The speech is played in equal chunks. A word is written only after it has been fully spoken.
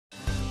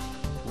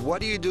What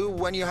do you do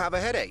when you have a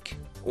headache?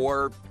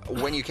 Or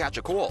when you catch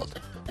a cold?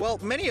 Well,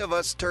 many of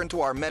us turn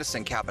to our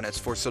medicine cabinets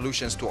for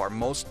solutions to our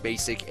most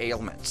basic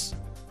ailments.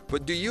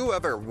 But do you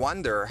ever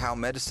wonder how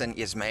medicine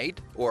is made,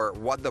 or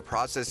what the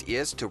process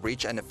is to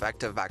reach an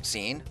effective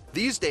vaccine?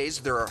 These days,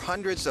 there are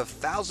hundreds of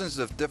thousands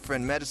of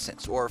different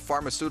medicines or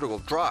pharmaceutical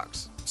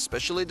drugs,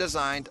 specially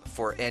designed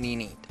for any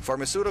need.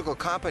 Pharmaceutical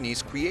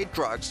companies create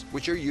drugs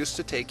which are used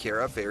to take care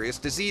of various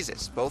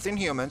diseases, both in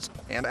humans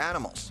and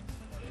animals.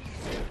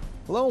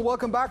 Hello and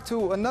welcome back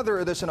to another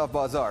edition of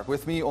Bazaar.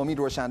 With me, Omid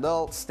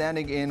Roshandel,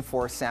 standing in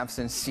for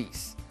Samson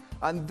Cease.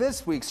 On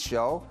this week's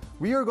show,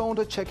 we are going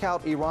to check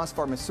out Iran's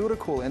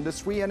pharmaceutical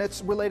industry and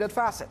its related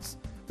facets.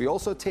 We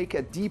also take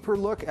a deeper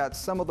look at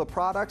some of the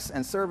products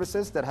and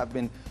services that have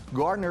been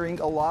garnering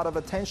a lot of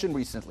attention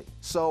recently.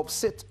 So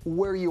sit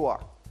where you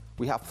are.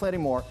 We have plenty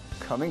more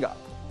coming up.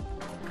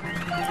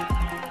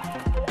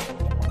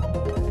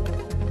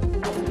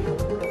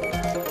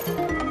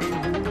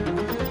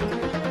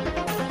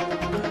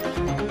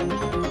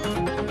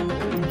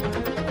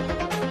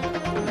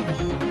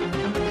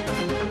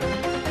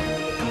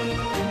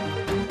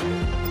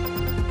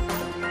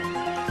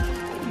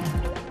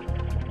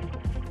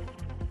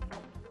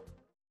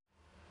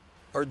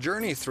 Our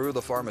journey through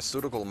the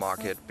pharmaceutical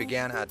market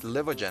began at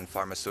Livogen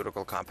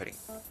Pharmaceutical Company.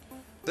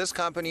 This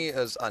company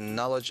is a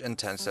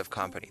knowledge-intensive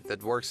company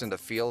that works in the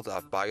field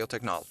of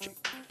biotechnology.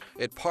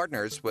 It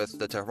partners with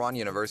the Tehran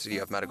University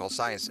of Medical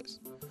Sciences.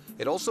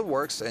 It also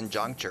works in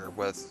juncture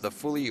with the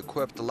fully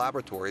equipped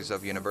laboratories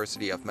of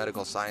University of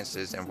Medical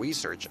Sciences and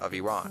Research of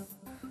Iran.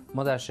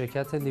 ما در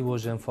شرکت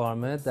لیوژن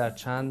فارما در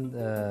چند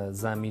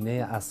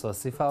زمینه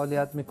اساسی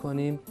فعالیت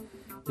می‌کنیم.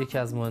 یکی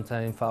از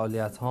مهمترین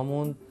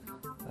فعالیت‌هامون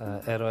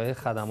ارائه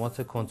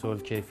خدمات کنترل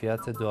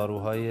کیفیت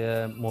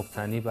داروهای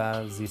مبتنی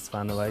بر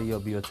زیست‌فناوری یا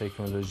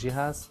بیوتکنولوژی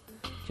هست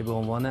که به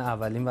عنوان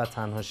اولین و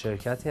تنها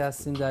شرکتی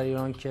هستیم در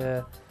ایران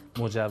که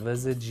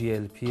مجوز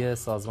GLP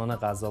سازمان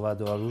غذا و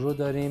دارو رو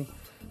داریم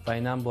و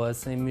این هم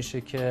باعث این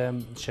میشه که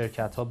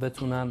شرکت‌ها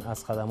بتونن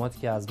از خدماتی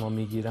که از ما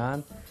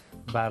میگیرن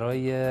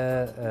برای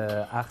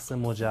اخذ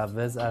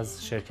مجوز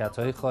از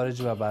شرکت‌های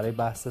خارجی و برای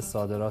بحث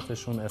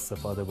صادراتشون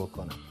استفاده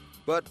بکنن.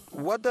 But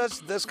what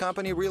does this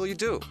company really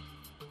do?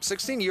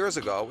 16 years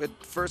ago, it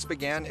first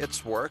began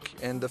its work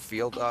in the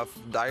field of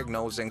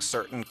diagnosing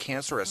certain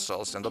cancerous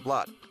cells in the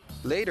blood.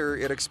 Later,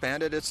 it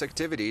expanded its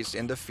activities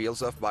in the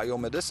fields of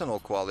biomedicinal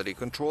quality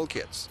control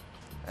kits,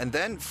 and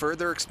then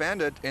further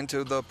expanded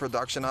into the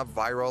production of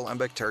viral and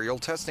bacterial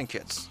testing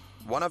kits.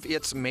 One of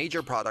its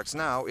major products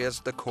now is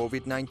the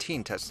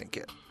COVID-19 testing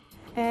kit.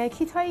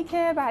 کیت هایی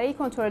که برای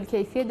کنترل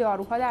کیفی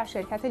داروها در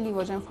شرکت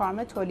لیوژن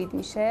فارما تولید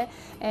میشه،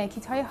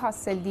 کیت های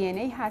حاصل دی ان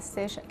ای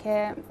هستش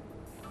که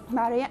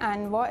برای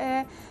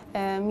انواع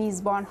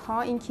میزبان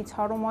ها این کیت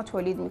ها رو ما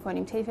تولید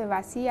میکنیم. طیف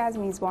وسیعی از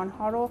میزبان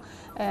ها رو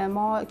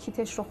ما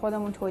کیتش رو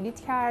خودمون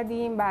تولید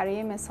کردیم.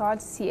 برای مثال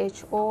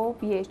CHO،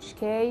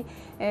 BHK،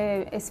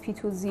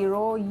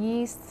 SP20،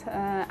 ییست،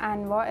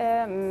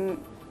 انواع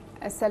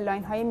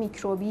سلاین های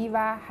میکروبی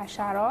و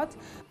حشرات.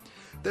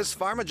 This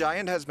pharma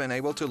giant has been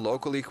able to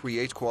locally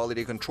create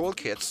quality control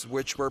kits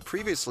which were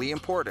previously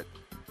imported.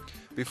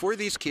 Before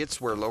these kits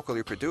were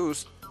locally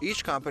produced,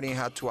 each company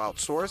had to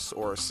outsource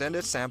or send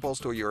its samples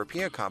to a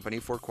European company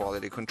for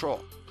quality control.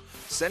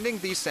 Sending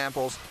these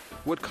samples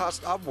would cost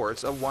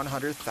upwards of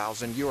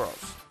 100,000 euros.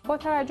 با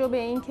توجه به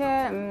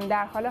اینکه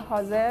در حال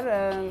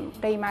حاضر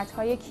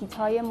قیمت‌های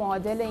کیت‌های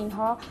معادل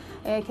اینها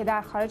که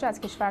در خارج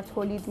از کشور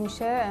تولید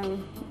میشه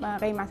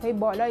قیمت‌های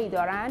بالایی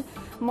دارن،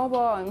 ما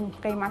با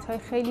قیمت‌های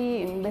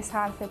خیلی به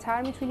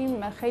صرفه‌تر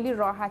میتونیم خیلی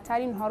راحت‌تر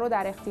اینها رو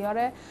در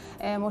اختیار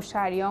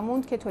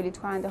مشتریامون که تولید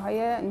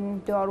کننده‌های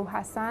دارو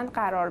هستن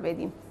قرار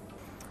بدیم.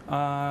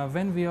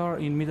 When we are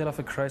in middle of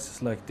a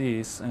crisis like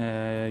this,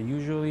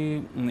 usually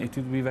it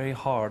would be very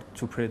hard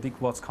to predict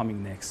what's coming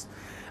next.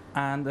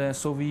 And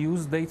so we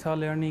use data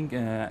learning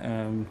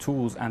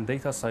tools and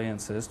data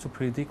sciences to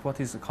predict what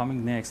is coming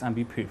next and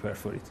be prepared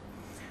for it.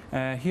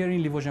 Here in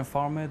Livogen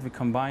Pharma, we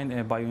combine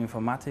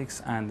bioinformatics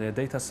and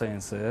data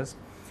sciences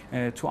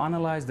to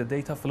analyze the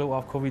data flow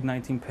of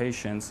COVID-19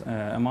 patients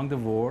among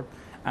the world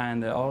and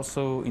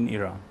also in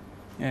Iran.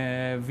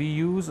 We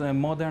use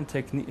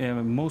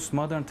most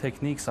modern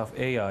techniques of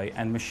AI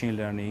and machine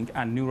learning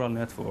and neural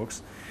networks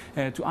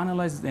to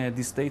analyze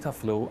this data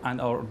flow and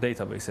our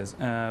databases,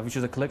 which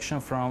is a collection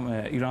from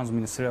Iran's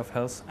Ministry of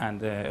Health and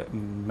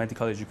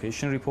Medical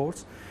Education reports,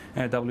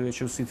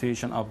 WHO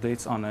situation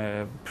updates on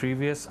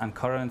previous and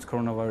current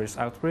coronavirus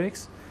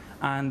outbreaks,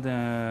 and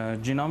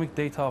genomic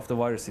data of the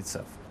virus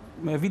itself.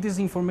 With this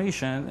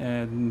information,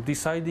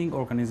 deciding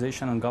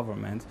organization and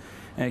government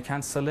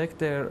can select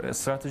their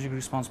strategic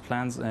response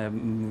plans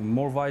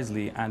more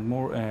wisely and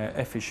more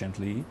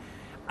efficiently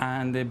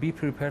and be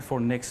prepared for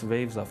next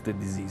waves of the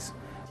disease.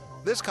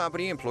 This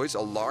company employs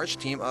a large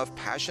team of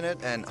passionate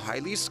and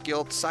highly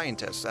skilled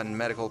scientists and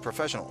medical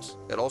professionals.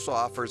 It also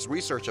offers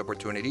research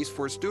opportunities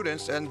for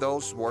students and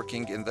those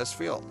working in this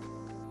field.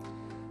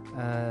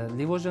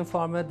 لیوژن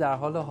فارما در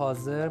حال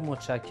حاضر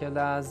متشکل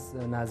از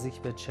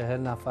نزدیک به 40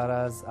 نفر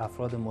از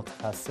افراد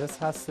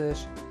متخصص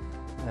هستش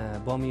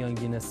با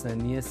میانگین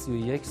سنی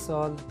 31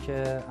 سال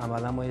که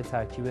عملا ما یه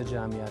ترکیب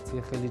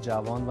جمعیتی خیلی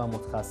جوان و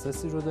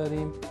متخصصی رو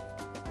داریم.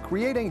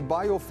 Creating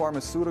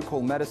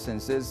biopharmaceutical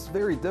medicines is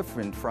very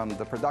different from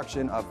the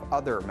production of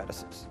other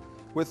medicines.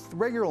 With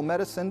regular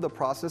medicine, the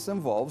process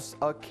involves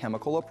a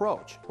chemical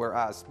approach,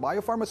 whereas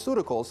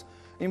biopharmaceuticals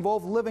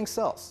involve living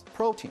cells,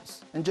 proteins,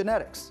 and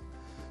genetics.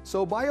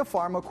 So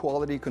biopharma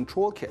quality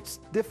control kits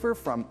differ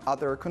from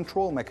other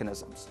control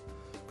mechanisms.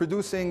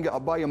 Producing a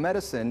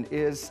biomedicine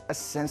is a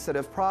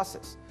sensitive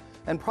process,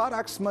 and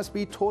products must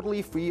be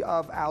totally free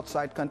of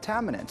outside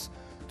contaminants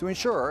to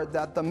ensure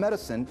that the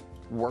medicine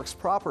works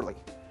properly.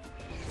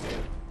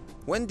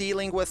 When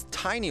dealing with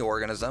tiny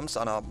organisms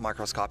on a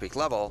microscopic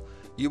level,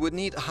 you would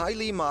need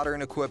highly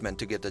modern equipment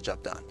to get the job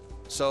done.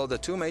 So the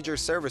two major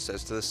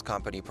services this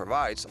company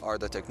provides are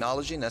the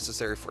technology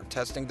necessary for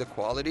testing the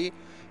quality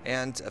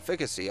and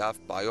efficacy of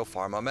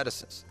biopharma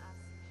medicines.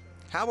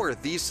 How are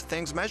these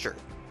things measured?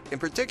 In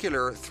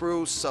particular,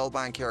 through cell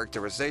bank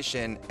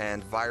characterization and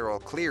viral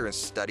clearance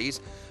studies,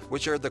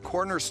 which are the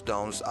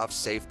cornerstones of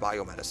safe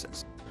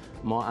biomedicines.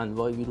 ما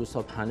انواع ویروس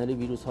ها، پنل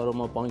ویروس ها رو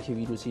ما بانک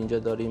ویروسی اینجا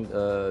داریم،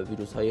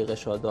 ویروس های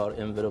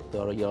غشادار، انولوپ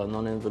دار یا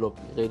نان انولوپ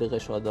غیر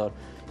غشادار،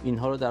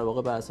 اینها رو در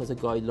واقع بر اساس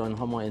گایدلاین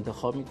ها ما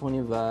انتخاب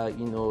میکنیم و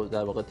اینو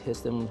در واقع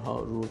تستمون ها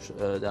روش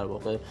در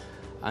واقع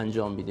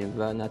انجام میدیم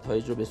و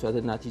نتایج رو به صورت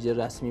نتیجه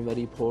رسمی و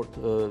ریپورت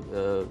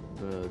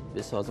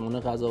به سازمان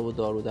غذا و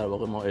دارو در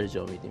واقع ما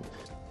ارجاع میدیم.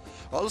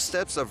 All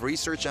steps of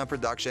research and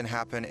production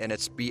happen in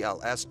its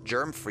BLS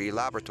germ-free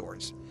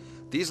laboratories.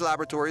 These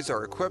laboratories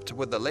are equipped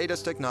with the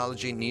latest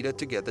technology needed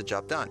to get the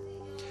job done.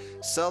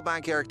 Cell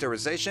bank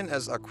characterization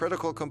is a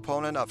critical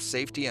component of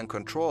safety and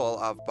control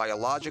of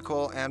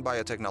biological and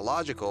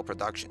biotechnological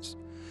productions.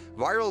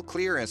 Viral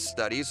clearance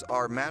studies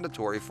are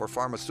mandatory for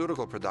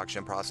pharmaceutical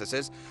production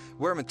processes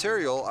where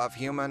material of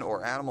human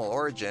or animal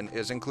origin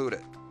is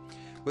included.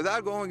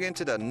 Without going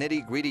into the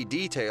nitty-gritty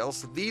details,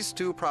 these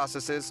two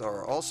processes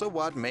are also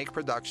what make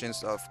productions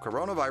of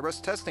coronavirus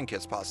testing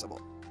kits possible.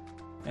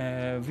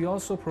 We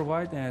also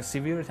provide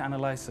severity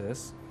analysis,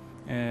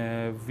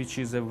 which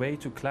is a way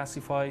to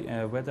classify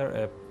whether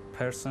a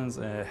person's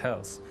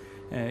health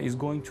is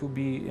going to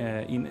be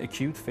in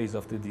acute phase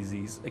of the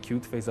disease,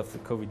 acute phase of the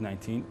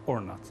COVID-19 or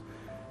not.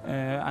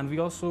 And we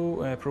also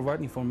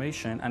provide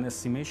information and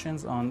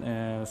estimations on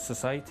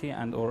society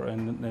and or a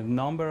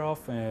number of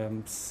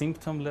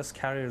symptomless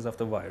carriers of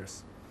the virus.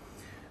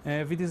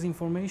 With this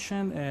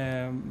information,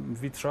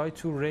 we try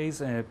to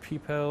raise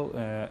people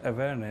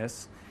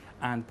awareness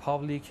and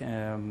public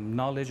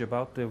knowledge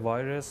about the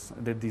virus,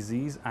 the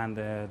disease, and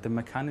the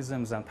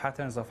mechanisms and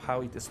patterns of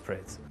how it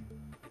spreads.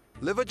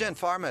 Livogen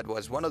Pharma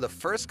was one of the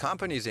first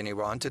companies in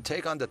Iran to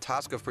take on the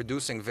task of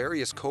producing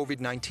various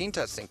COVID-19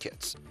 testing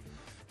kits.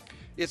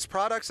 Its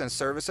products and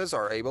services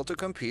are able to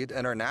compete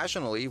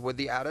internationally with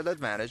the added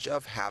advantage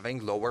of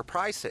having lower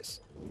prices.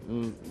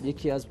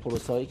 یکی از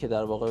پروسه‌هایی که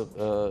در واقع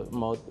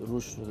ما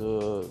روش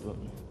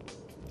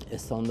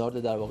استاندارد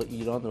در واقع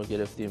ایران رو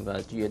گرفتیم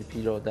و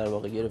GLP رو در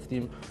واقع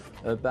گرفتیم،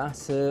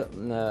 بحث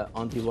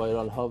آنتی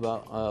وایرال ها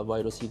و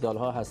ویروسیدال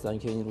ها هستن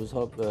که این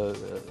روزها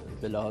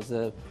به لحاظ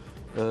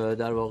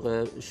در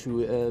واقع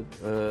شیوع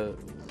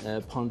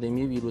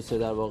پاندمی ویروس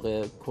در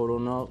واقع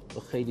کرونا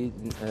خیلی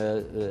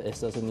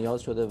احساس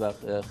نیاز شده و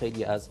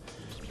خیلی از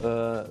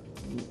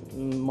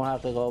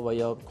محققا و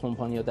یا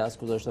کمپانی‌ها دست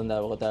گذاشتن در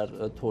واقع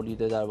در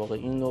تولید در واقع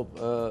این نوع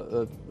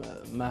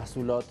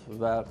محصولات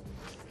و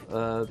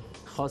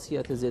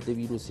خاصیت ضد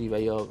ویروسی و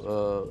یا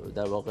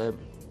در واقع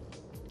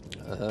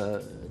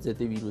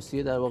ضد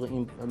ویروسی در واقع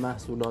این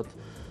محصولات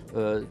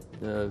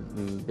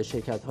به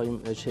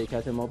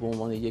شرکت ما به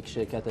عنوان یک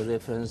شرکت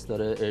رفرنس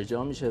داره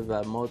ارجاع میشه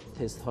و ما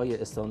تست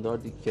های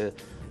استانداردی که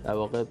در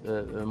واقع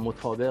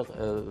مطابق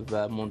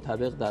و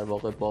منطبق در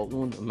واقع با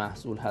اون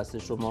محصول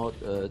هستش رو ما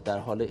در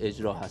حال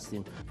اجرا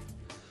هستیم.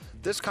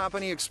 This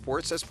company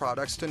exports its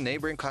products to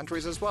neighboring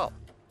countries as well.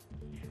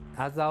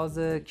 از لحاظ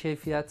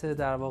کیفیت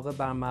در واقع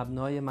بر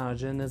مبنای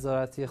مراجع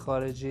نظارتی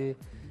خارجی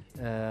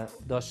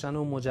داشتن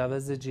اون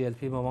مجوز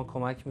GLP به ما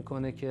کمک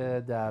میکنه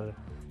که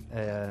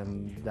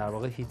در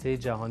واقع حیطه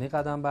جهانی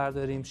قدم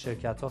برداریم،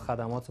 شرکت‌ها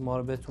خدمات ما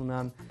رو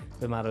بتونن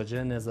به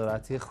مراجع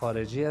نظارتی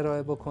خارجی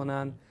ارائه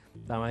بکنن.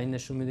 در این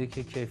نشون میده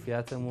که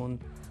کیفیتمون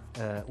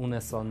اون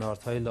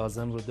استانداردهای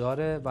لازم رو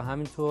داره و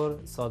همینطور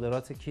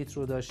صادرات کیت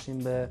رو داشتیم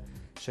به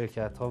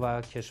شرکت‌ها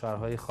و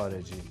کشورهای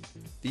خارجی.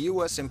 The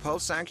US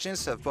imposed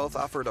sanctions have both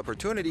offered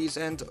opportunities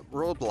and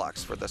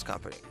roadblocks for this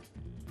company.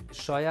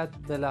 شاید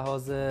به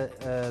لحاظ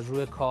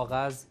روی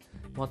کاغذ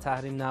ما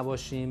تحریم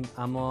نباشیم،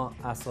 اما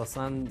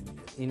اساساً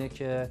اینه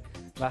که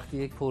وقتی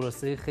یک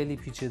پروسه خیلی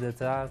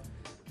پیچیده‌تر،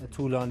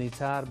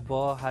 طولانی‌تر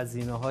با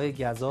هزینه‌های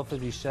گزاف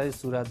بیشتری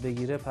صورت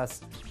بگیره،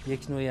 پس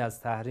یک نوعی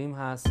از تحریم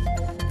هست.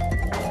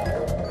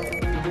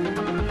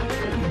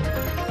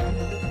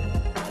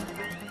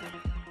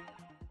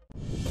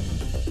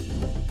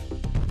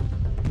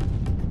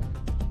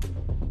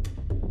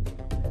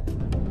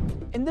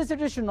 In this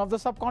edition of the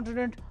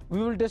Subcontinent, we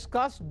will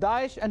discuss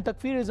Daesh and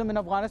Takfirism in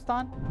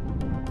Afghanistan,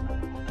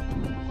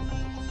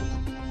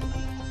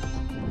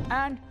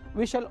 And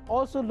we shall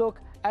also look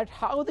at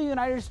how the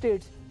United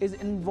States is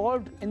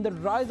involved in the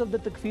rise of the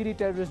Takfiri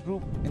terrorist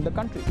group in the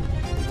country.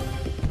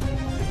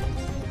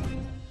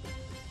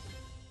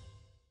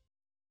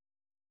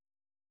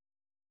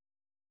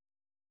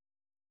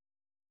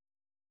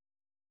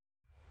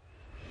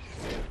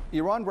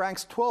 Iran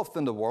ranks 12th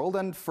in the world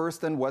and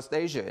first in West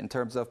Asia in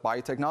terms of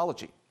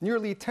biotechnology.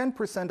 Nearly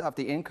 10% of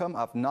the income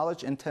of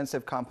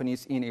knowledge-intensive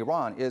companies in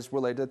Iran is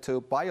related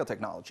to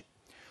biotechnology.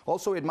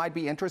 Also, it might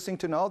be interesting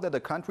to know that the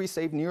country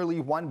saved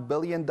nearly $1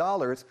 billion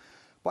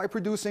by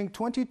producing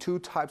 22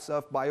 types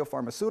of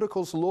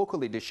biopharmaceuticals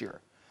locally this year.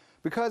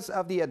 Because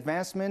of the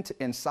advancement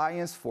in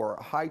science for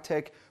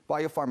high-tech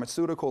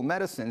biopharmaceutical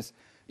medicines,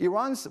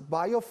 Iran's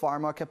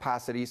biopharma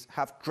capacities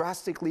have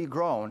drastically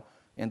grown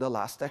in the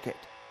last decade.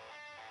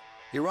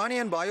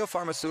 Iranian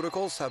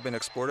biopharmaceuticals have been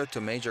exported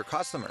to major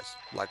customers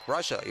like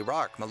Russia,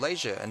 Iraq,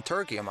 Malaysia, and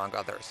Turkey, among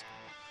others.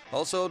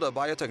 Also, the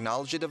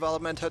Biotechnology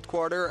Development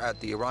Headquarters at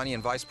the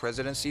Iranian Vice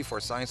Presidency for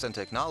Science and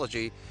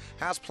Technology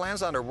has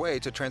plans underway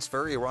to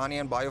transfer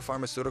Iranian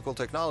biopharmaceutical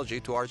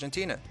technology to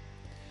Argentina.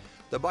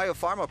 The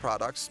biopharma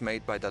products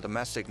made by the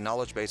domestic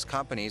knowledge-based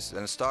companies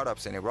and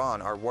startups in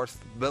Iran are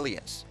worth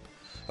billions.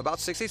 About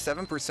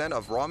 67%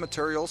 of raw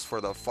materials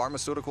for the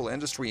pharmaceutical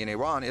industry in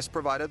Iran is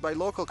provided by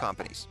local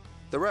companies.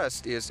 The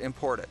rest is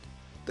imported.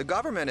 The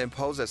government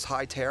imposes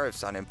high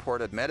tariffs on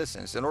imported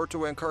medicines in order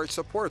to encourage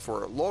support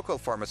for local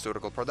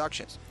pharmaceutical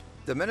productions.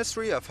 The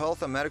Ministry of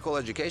Health and Medical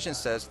Education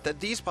says that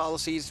these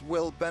policies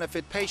will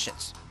benefit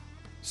patients.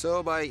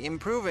 So by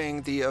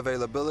improving the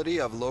availability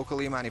of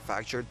locally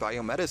manufactured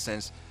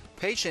biomedicines,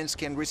 patients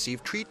can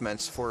receive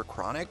treatments for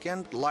chronic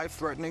and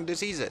life-threatening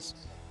diseases.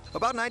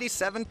 About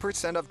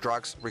 97% of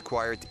drugs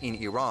required in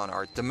Iran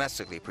are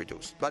domestically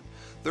produced, but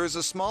there is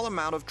a small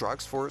amount of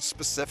drugs for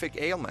specific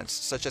ailments,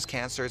 such as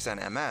cancers and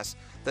MS,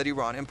 that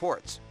Iran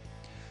imports.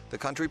 The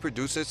country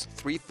produces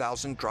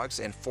 3,000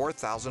 drugs in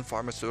 4,000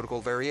 pharmaceutical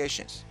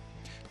variations.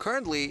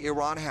 Currently,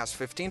 Iran has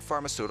 15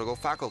 pharmaceutical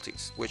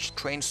faculties, which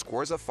train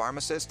scores of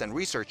pharmacists and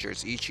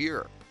researchers each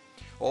year.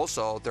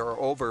 Also, there are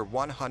over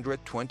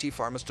 120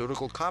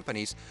 pharmaceutical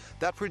companies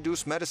that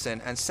produce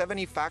medicine and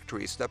 70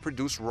 factories that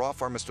produce raw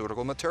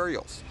pharmaceutical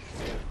materials.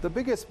 The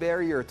biggest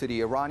barrier to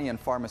the Iranian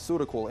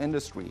pharmaceutical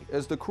industry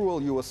is the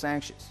cruel U.S.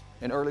 sanctions.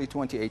 In early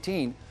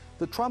 2018,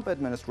 the Trump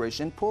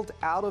administration pulled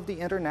out of the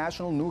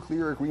international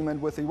nuclear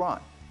agreement with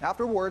Iran.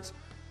 Afterwards,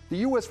 the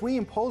U.S.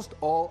 reimposed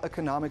all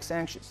economic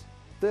sanctions.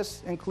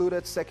 This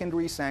included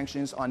secondary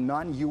sanctions on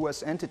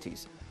non-U.S.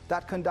 entities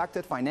that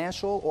conducted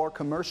financial or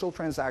commercial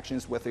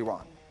transactions with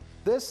Iran.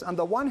 This, on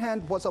the one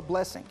hand, was a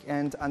blessing,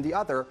 and on the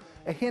other,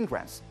 a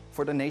hindrance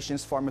for the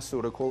nation's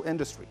pharmaceutical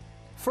industry.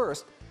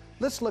 First,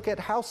 let's look at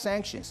how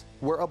sanctions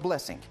were a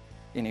blessing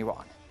in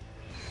Iran.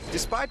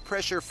 Despite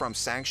pressure from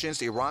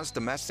sanctions, Iran's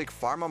domestic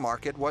pharma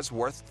market was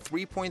worth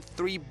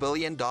 $3.3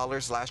 billion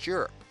last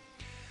year.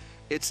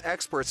 Its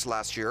exports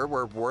last year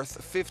were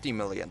worth $50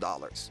 million.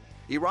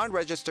 Iran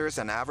registers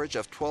an average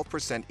of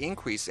 12%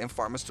 increase in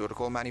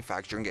pharmaceutical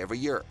manufacturing every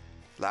year.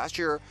 Last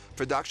year,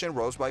 production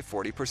rose by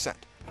 40%.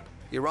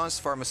 Iran's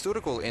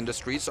pharmaceutical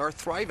industries are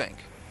thriving,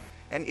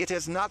 and it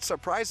is not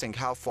surprising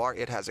how far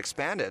it has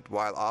expanded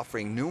while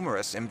offering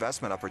numerous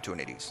investment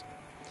opportunities.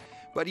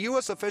 But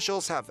U.S.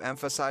 officials have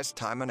emphasized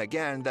time and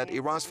again that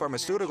Iran's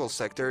pharmaceutical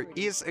sector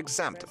is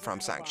exempt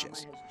from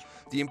sanctions.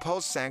 The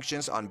imposed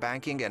sanctions on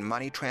banking and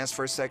money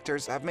transfer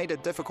sectors have made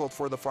it difficult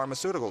for the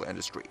pharmaceutical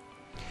industry.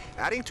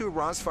 Adding to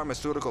Iran's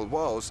pharmaceutical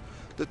woes,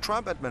 the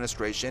Trump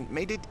administration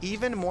made it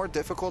even more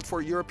difficult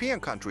for European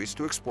countries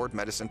to export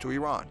medicine to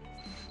Iran.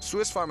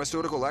 Swiss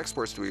pharmaceutical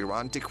exports to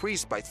Iran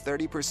decreased by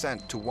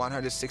 30% to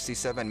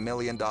 $167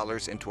 million in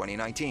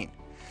 2019.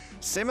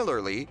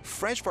 Similarly,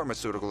 French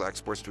pharmaceutical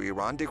exports to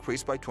Iran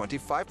decreased by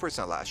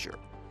 25% last year.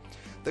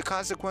 The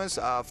consequence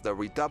of the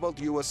redoubled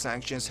U.S.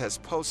 sanctions has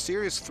posed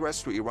serious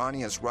threats to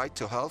Iranians' right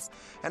to health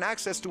and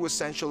access to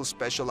essential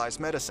specialized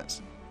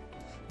medicines.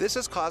 This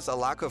has caused a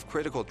lack of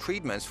critical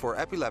treatments for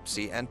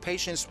epilepsy and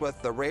patients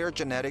with the rare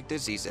genetic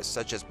diseases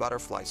such as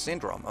butterfly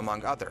syndrome,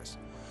 among others.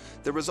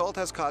 The result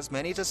has caused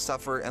many to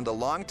suffer in the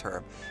long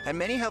term, and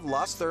many have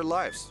lost their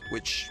lives,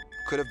 which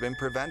could have been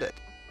prevented.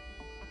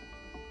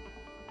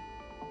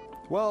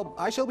 Well,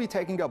 I shall be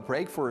taking a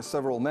break for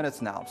several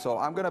minutes now, so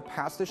I'm going to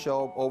pass the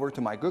show over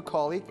to my good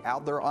colleague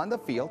out there on the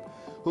field,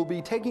 who'll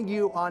be taking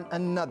you on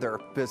another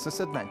business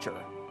adventure.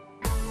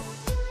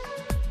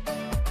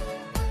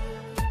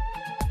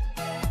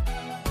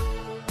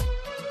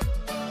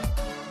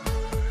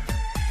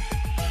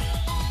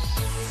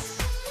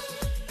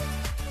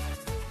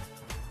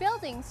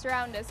 Buildings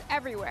surround us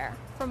everywhere,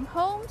 from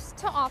homes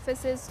to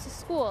offices to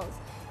schools.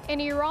 In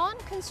Iran,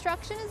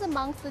 construction is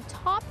amongst the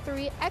top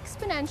 3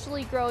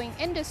 exponentially growing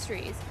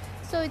industries,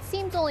 so it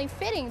seems only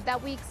fitting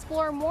that we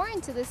explore more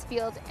into this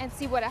field and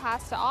see what it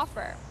has to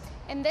offer.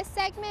 In this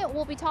segment,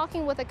 we'll be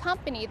talking with a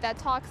company that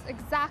talks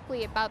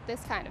exactly about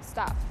this kind of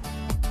stuff.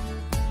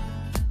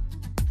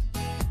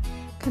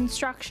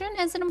 Construction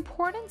is an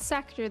important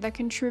sector that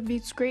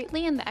contributes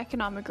greatly in the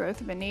economic growth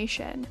of a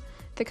nation.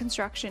 The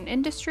construction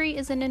industry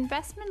is an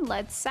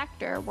investment-led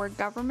sector where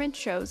government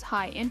shows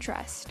high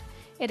interest.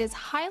 It is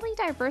highly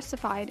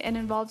diversified and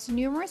involves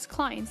numerous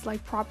clients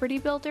like property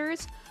builders,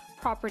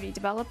 property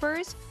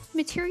developers,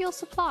 material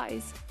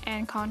supplies,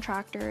 and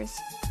contractors.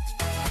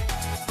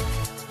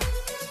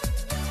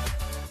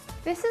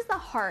 This is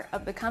the heart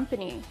of the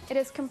company. It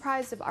is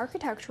comprised of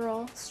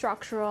architectural,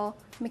 structural,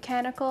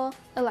 mechanical,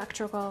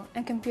 electrical,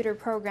 and computer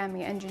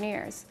programming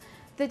engineers.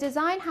 The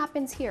design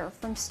happens here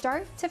from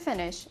start to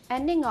finish,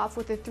 ending off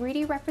with a 3D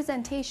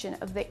representation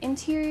of the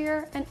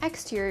interior and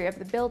exterior of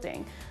the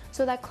building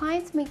so that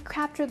clients may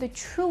capture the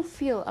true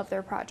feel of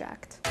their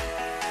project.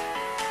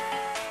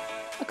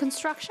 A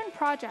construction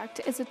project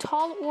is a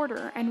tall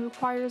order and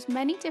requires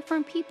many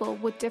different people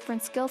with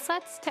different skill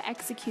sets to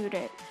execute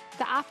it.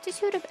 The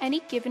aptitude of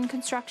any given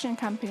construction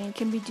company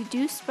can be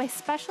deduced by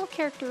special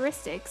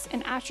characteristics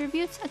and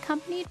attributes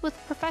accompanied with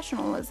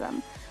professionalism,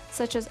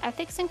 such as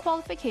ethics and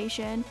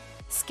qualification,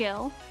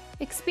 skill,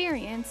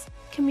 experience,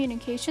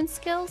 communication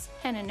skills,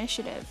 and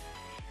initiative.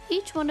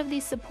 Each one of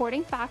these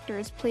supporting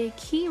factors play a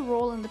key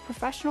role in the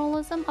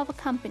professionalism of a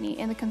company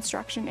in the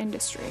construction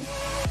industry.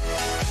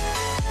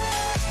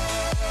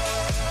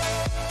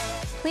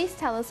 Please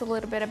tell us a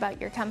little bit about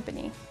your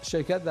company.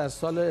 شرکت در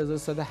سال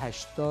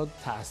 1380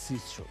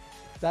 تأسیس شد.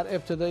 در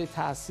ابتدای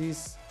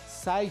تأسیس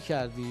سعی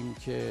کردیم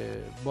که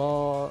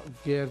با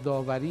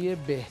گردآوری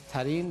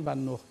بهترین و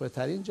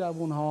نخبه‌ترین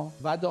جوان‌ها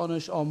و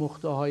دانش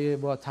آموخته‌های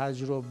با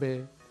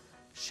تجربه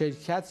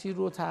شرکتی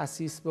رو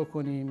تأسیس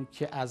بکنیم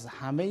که از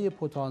همه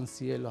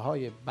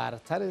پتانسیل‌های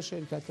برتر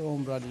شرکت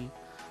عمرانی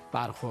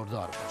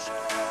برخوردار باشه.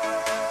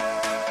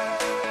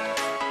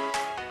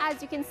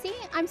 As you can see,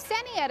 I'm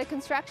standing at a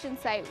construction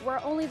site where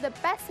only the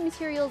best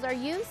materials are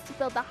used to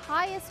build the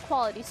highest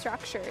quality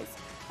structures.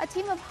 A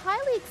team of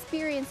highly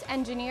experienced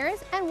engineers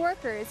and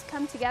workers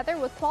come together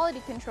with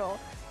quality control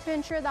to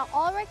ensure that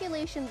all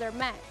regulations are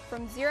met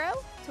from 0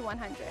 to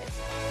 100.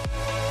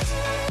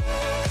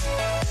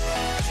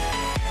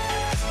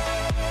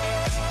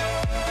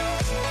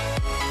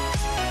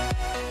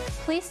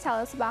 Please tell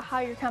us about how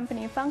your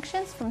company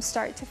functions from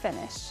start to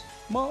finish.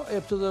 ما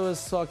ابتدا به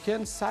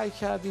ساکن سعی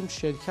کردیم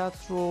شرکت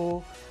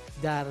رو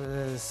در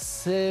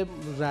 3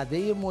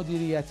 رده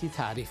مدیریتی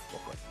تعریف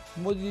بکنیم.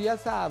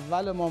 مدیریت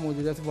اول ما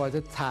مدیریت واحد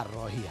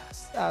طراحی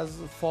هست. از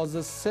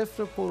فاز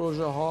 0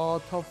 پروژه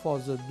ها تا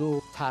فاز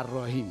 2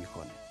 طراحی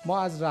میکنیم.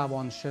 ما از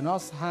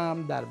روانشناس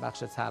هم در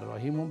بخش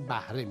طراحیمون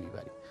بهره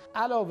میبریم.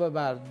 علاوه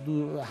بر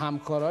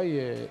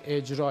همکارای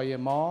اجرای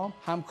ما،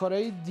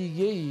 همکارای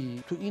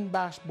دیگه‌ای تو این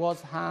بخش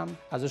باز هم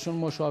ازشون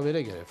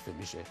مشاوره گرفته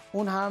میشه.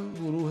 اون هم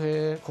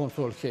گروه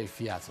کنترل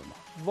کیفیت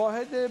ما.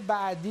 واحد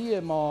بعدی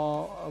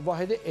ما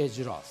واحد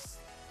اجراست.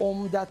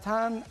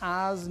 عمدتاً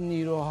از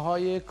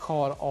نیروهای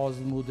کار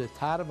آزموده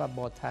تر و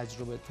با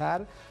تجربه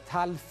تر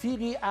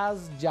تلفیقی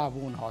از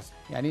جوان هاست.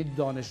 یعنی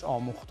دانش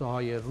آموخته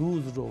های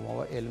روز رو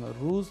و علم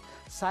روز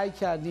سعی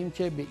کردیم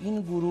که به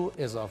این گروه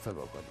اضافه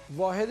بکنیم.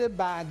 واحد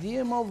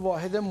بعدی ما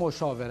واحد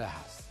مشاوره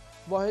هست.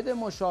 واحد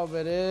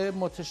مشاوره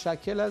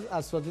متشکل از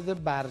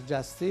اساتید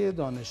برجسته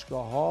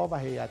دانشگاه ها و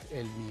هیئت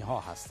علمی ها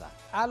هستند.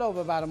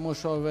 علاوه بر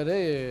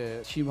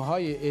مشاوره تیم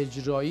های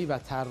اجرایی و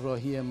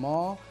طراحی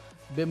ما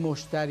به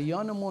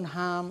مشتریانمون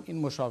هم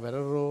این مشاوره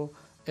رو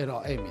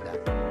ارائه میدن.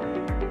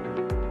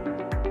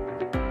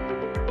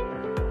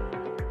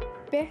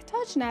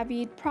 Behtaj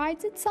Navid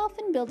prides itself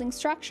in building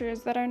structures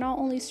that are not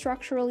only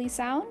structurally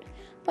sound,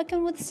 but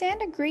can withstand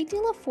a great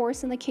deal of force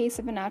in the case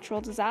of a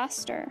natural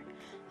disaster.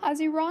 As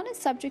Iran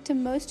is subject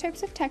to most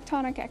types of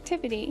tectonic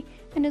activity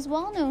and is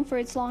well known for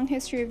its long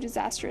history of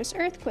disastrous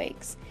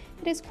earthquakes,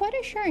 it is quite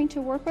assuring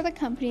to work with a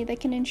company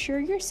that can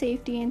ensure your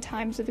safety in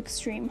times of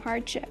extreme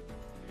hardship.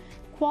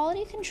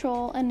 Quality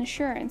control and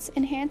assurance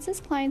enhances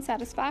client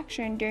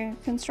satisfaction during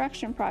a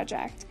construction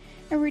project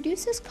and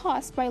reduces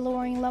costs by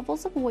lowering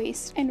levels of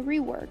waste and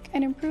rework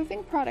and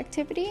improving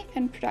productivity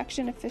and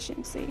production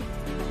efficiency.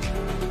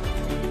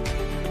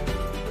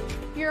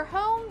 Your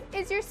home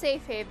is your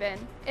safe haven.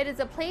 It is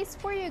a place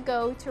where you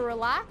go to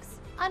relax,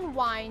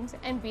 unwind,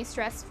 and be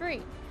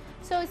stress-free.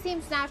 So it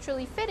seems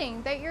naturally fitting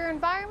that your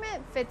environment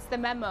fits the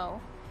memo.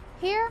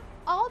 Here,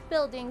 all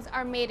buildings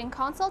are made in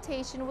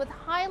consultation with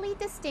highly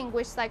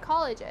distinguished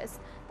psychologists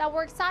that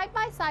work side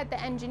by side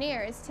the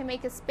engineers to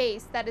make a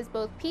space that is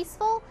both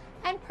peaceful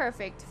and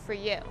perfect for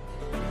you.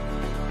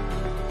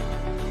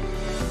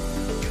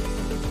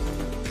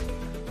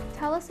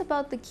 Tell us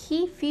about the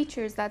key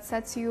features that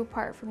sets you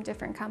apart from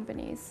different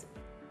companies.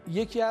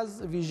 یکی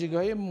از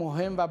ویژگی‌های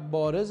مهم و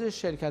بارز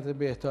شرکت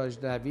بهتاج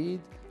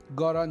نوید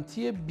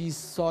گارانتی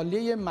 20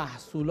 ساله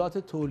محصولات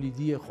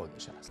تولیدی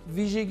خودش است.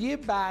 ویژگی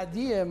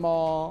بعدی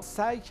ما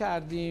سعی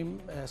کردیم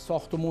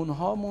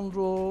ساختمان‌هامون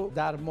رو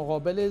در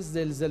مقابل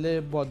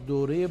زلزله با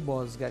دوره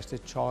بازگشت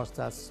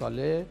 400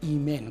 ساله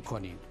ایمن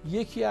کنیم.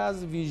 یکی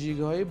از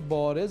ویژگی‌های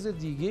بارز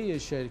دیگه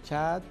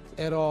شرکت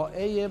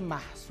ارائه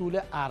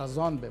محصول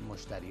ارزان به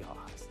مشتری‌ها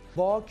است.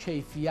 با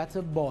کیفیت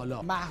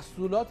بالا.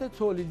 محصولات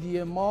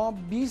تولیدی ما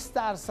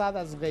 20%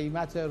 از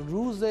قیمت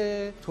روز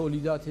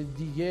تولیدات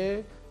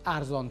دیگه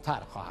ارزانتر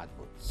خواهد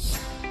بود.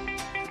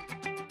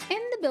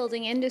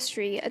 building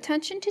industry,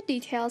 attention to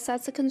detail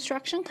sets a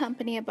construction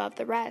company above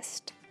the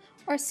rest.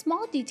 Are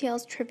small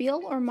details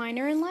trivial or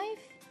minor in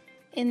life?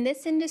 In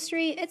this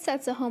industry, it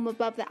sets a home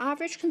above the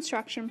average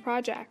construction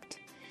project.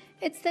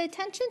 It's the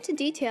attention to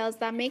details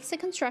that makes a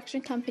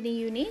construction company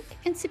unique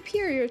and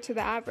superior to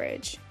the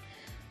average.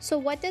 So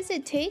what does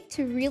it take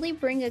to really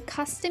bring a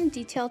custom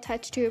detail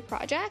touch to a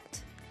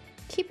project?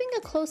 Keeping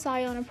a close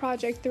eye on a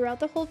project throughout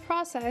the whole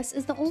process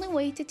is the only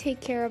way to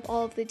take care of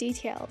all of the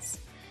details.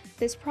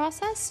 This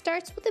process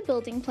starts with the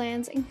building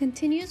plans and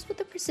continues with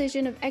the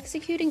precision of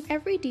executing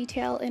every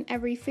detail in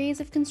every phase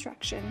of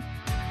construction.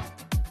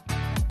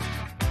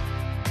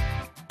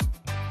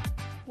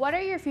 What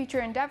are your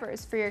future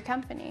endeavors for your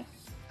company?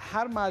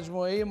 هر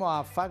مجموعه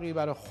موفقی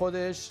برای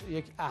خودش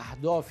یک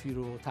اهدافی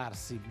رو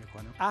ترسیم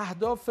میکنه.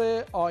 اهداف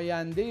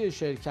آینده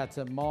شرکت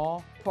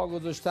ما پا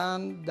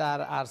گذاشتن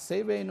در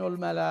عرصه بین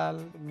الملل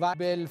و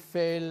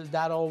بالفعل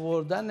در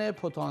آوردن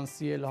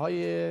پتانسیل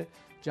های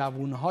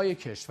جوان های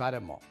کشور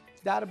ما.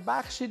 در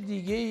بخش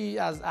دیگه ای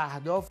از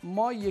اهداف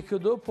ما یک و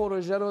دو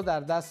پروژه رو در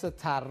دست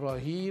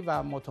طراحی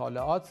و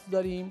مطالعات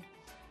داریم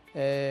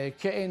که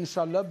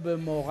انشالله به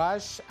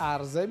موقعش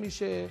عرضه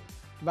میشه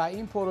و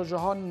این پروژه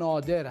ها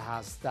نادر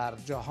هست در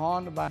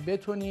جهان و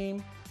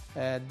بتونیم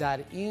در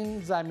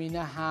این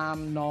زمینه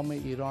هم نام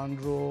ایران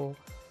رو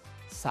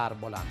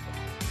سربلند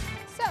کنیم.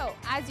 So,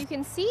 as you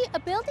can see, a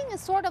building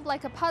is sort of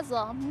like a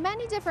puzzle.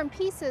 Many different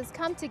pieces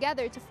come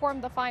together to form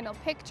the final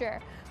picture.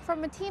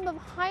 From a team of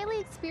highly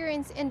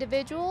experienced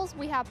individuals,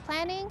 we have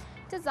planning,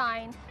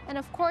 design, and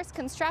of course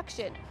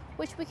construction,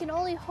 which we can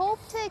only hope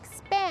to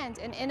expand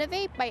and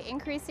innovate by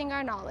increasing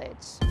our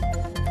knowledge.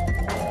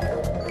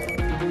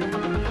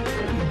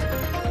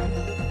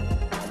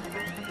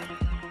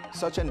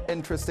 Such an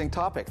interesting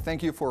topic.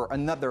 Thank you for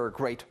another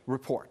great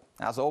report,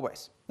 as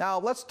always. Now,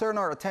 let's turn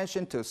our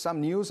attention to some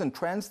news and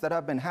trends that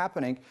have been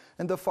happening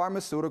in the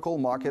pharmaceutical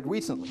market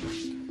recently.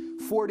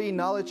 40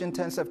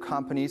 knowledge-intensive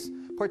companies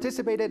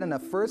participated in a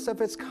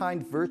first-of-its-kind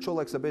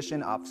virtual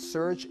exhibition of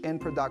surge in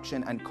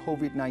production and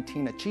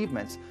COVID-19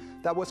 achievements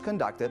that was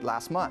conducted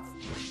last month.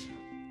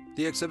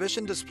 The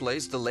exhibition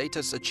displays the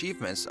latest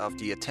achievements of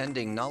the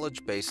attending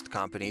knowledge-based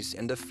companies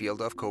in the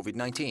field of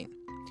COVID-19.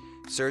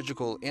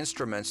 Surgical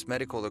instruments,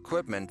 medical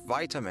equipment,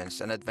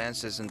 vitamins, and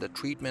advances in the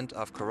treatment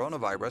of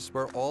coronavirus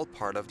were all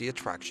part of the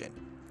attraction.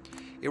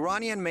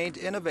 Iranian-made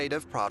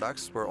innovative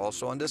products were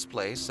also on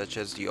display, such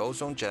as the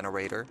ozone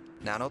generator,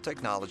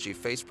 nanotechnology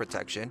face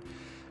protection,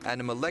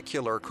 and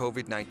molecular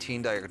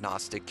COVID-19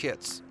 diagnostic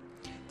kits.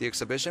 The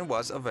exhibition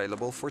was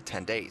available for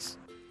 10 days.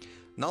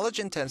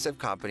 Knowledge-intensive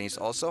companies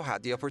also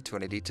had the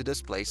opportunity to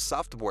display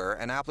software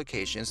and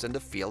applications in the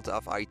field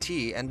of IT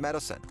and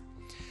medicine.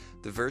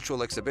 The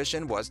virtual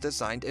exhibition was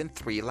designed in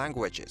 3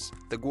 languages.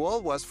 The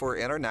goal was for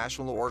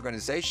international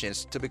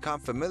organizations to become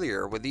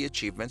familiar with the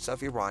achievements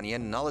of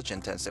Iranian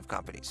knowledge-intensive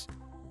companies.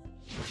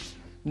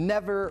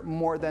 Never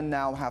more than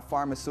now have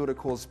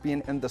pharmaceuticals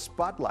been in the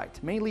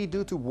spotlight, mainly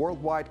due to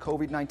worldwide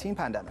COVID-19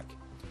 pandemic.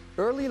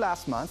 Early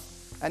last month,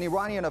 an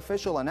Iranian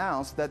official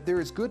announced that there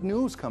is good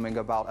news coming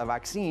about a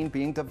vaccine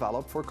being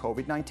developed for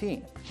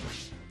COVID-19.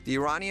 The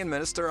Iranian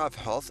Minister of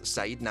Health,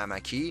 Saeed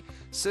Namaki,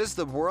 says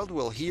the world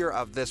will hear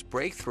of this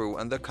breakthrough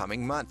in the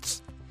coming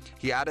months.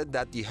 He added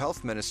that the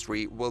Health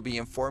Ministry will be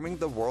informing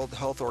the World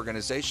Health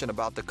Organization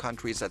about the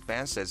country's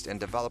advances in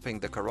developing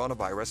the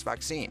coronavirus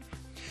vaccine.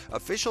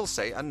 Officials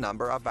say a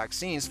number of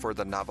vaccines for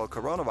the novel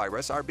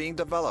coronavirus are being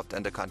developed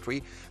in the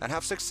country and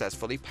have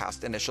successfully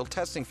passed initial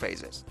testing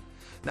phases.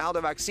 Now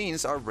the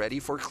vaccines are ready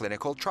for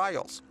clinical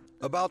trials.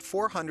 About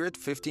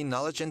 450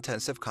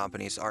 knowledge-intensive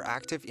companies are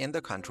active in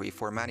the country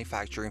for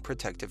manufacturing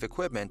protective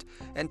equipment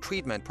and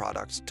treatment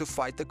products to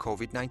fight the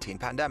COVID-19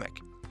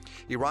 pandemic.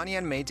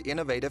 Iranian-made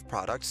innovative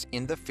products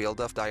in the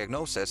field of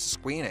diagnosis,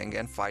 screening,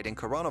 and fighting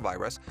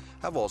coronavirus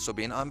have also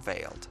been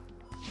unveiled.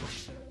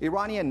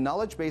 Iranian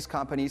knowledge-based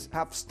companies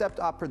have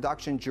stepped up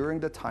production during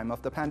the time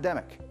of the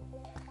pandemic.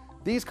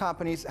 These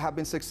companies have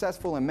been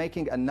successful in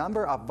making a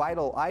number of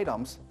vital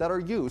items that are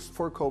used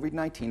for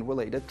COVID-19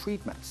 related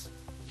treatments.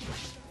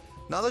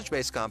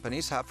 Knowledge-based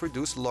companies have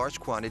produced large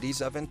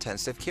quantities of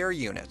intensive care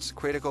units,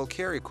 critical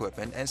care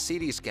equipment, and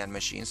CT scan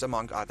machines,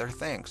 among other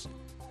things.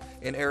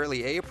 In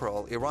early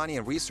April,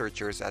 Iranian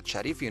researchers at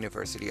Sharif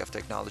University of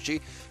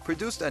Technology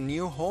produced a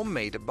new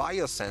homemade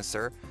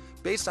biosensor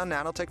based on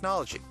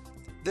nanotechnology.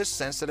 This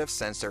sensitive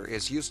sensor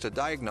is used to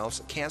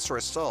diagnose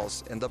cancerous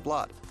cells in the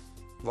blood.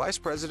 Vice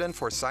President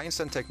for Science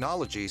and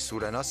Technology,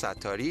 Surena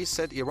Satari,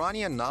 said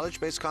Iranian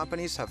knowledge-based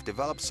companies have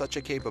developed such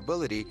a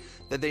capability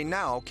that they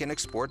now can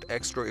export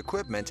extra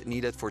equipment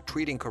needed for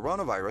treating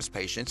coronavirus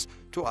patients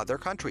to other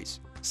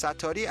countries.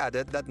 Satari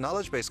added that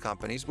knowledge-based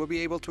companies will be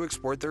able to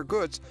export their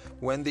goods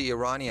when the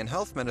Iranian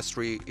Health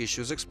Ministry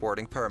issues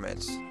exporting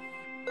permits.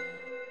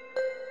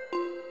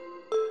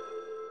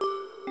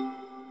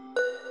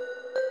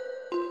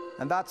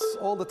 And that's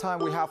all the time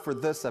we have for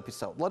this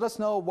episode. Let us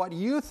know what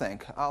you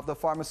think of the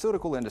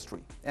pharmaceutical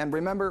industry. And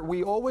remember,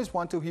 we always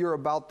want to hear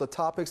about the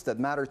topics that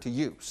matter to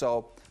you.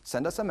 So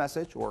send us a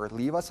message or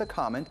leave us a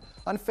comment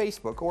on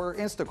Facebook or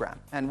Instagram.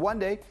 And one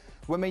day,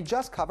 we may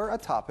just cover a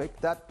topic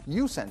that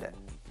you send in.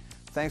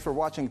 Thanks for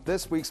watching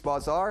this week's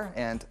Bazaar,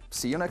 and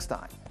see you next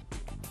time.